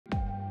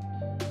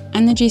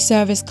Energy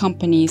service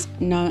companies,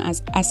 known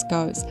as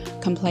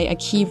ESCOs, can play a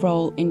key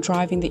role in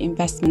driving the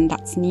investment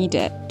that's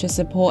needed to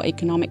support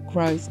economic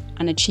growth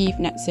and achieve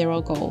net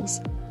zero goals.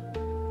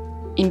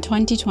 In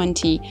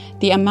 2020,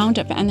 the amount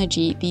of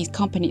energy these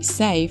companies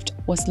saved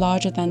was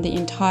larger than the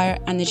entire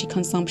energy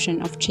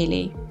consumption of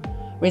Chile,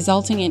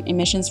 resulting in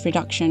emissions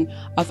reduction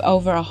of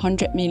over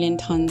 100 million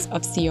tons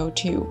of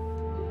CO2.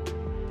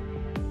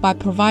 By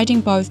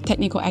providing both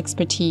technical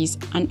expertise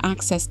and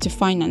access to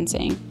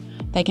financing,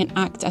 they can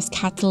act as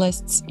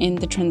catalysts in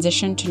the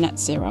transition to net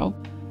zero.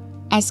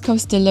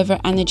 ESCOs deliver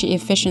energy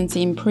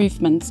efficiency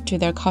improvements to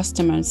their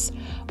customers,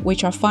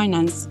 which are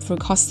financed through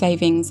cost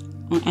savings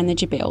on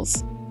energy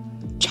bills.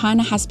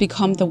 China has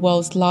become the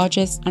world's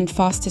largest and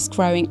fastest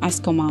growing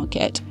ESCO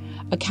market,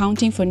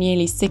 accounting for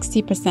nearly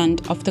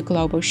 60% of the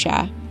global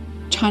share.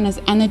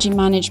 China's Energy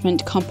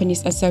Management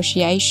Companies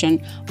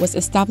Association was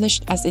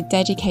established as a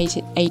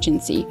dedicated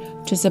agency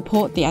to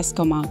support the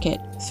ESCO market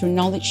through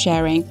knowledge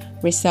sharing,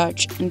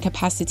 research, and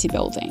capacity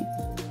building.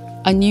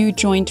 A new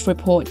joint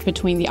report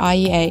between the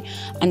IEA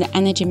and the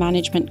Energy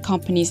Management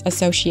Companies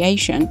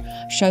Association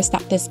shows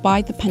that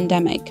despite the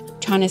pandemic,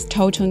 China's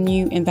total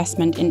new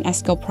investment in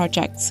ESCO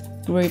projects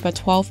grew by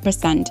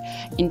 12%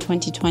 in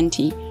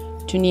 2020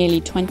 to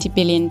nearly $20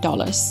 billion,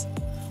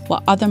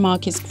 while other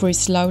markets grew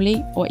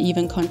slowly or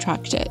even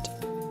contracted.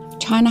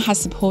 China has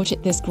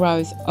supported this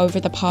growth over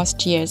the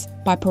past years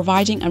by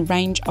providing a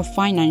range of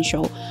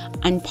financial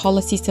and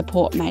policy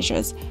support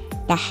measures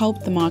that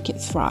help the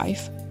market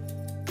thrive.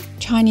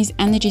 Chinese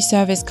energy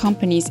service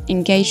companies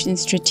engaged in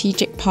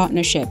strategic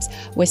partnerships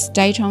with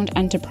state-owned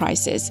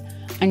enterprises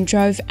and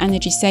drove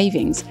energy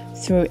savings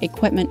through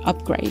equipment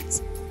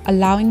upgrades,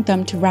 allowing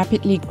them to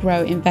rapidly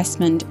grow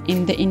investment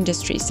in the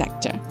industry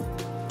sector.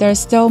 There are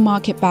still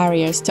market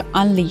barriers to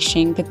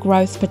unleashing the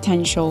growth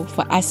potential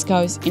for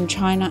ESCOs in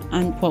China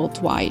and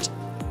worldwide.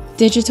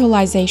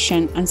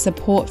 Digitalization and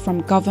support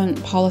from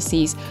government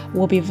policies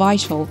will be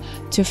vital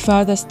to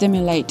further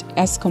stimulate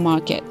ESCO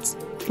markets,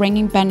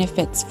 bringing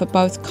benefits for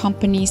both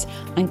companies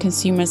and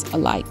consumers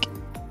alike.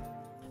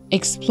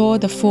 Explore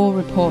the full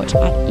report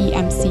at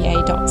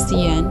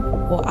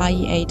emca.cn or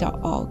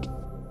iea.org.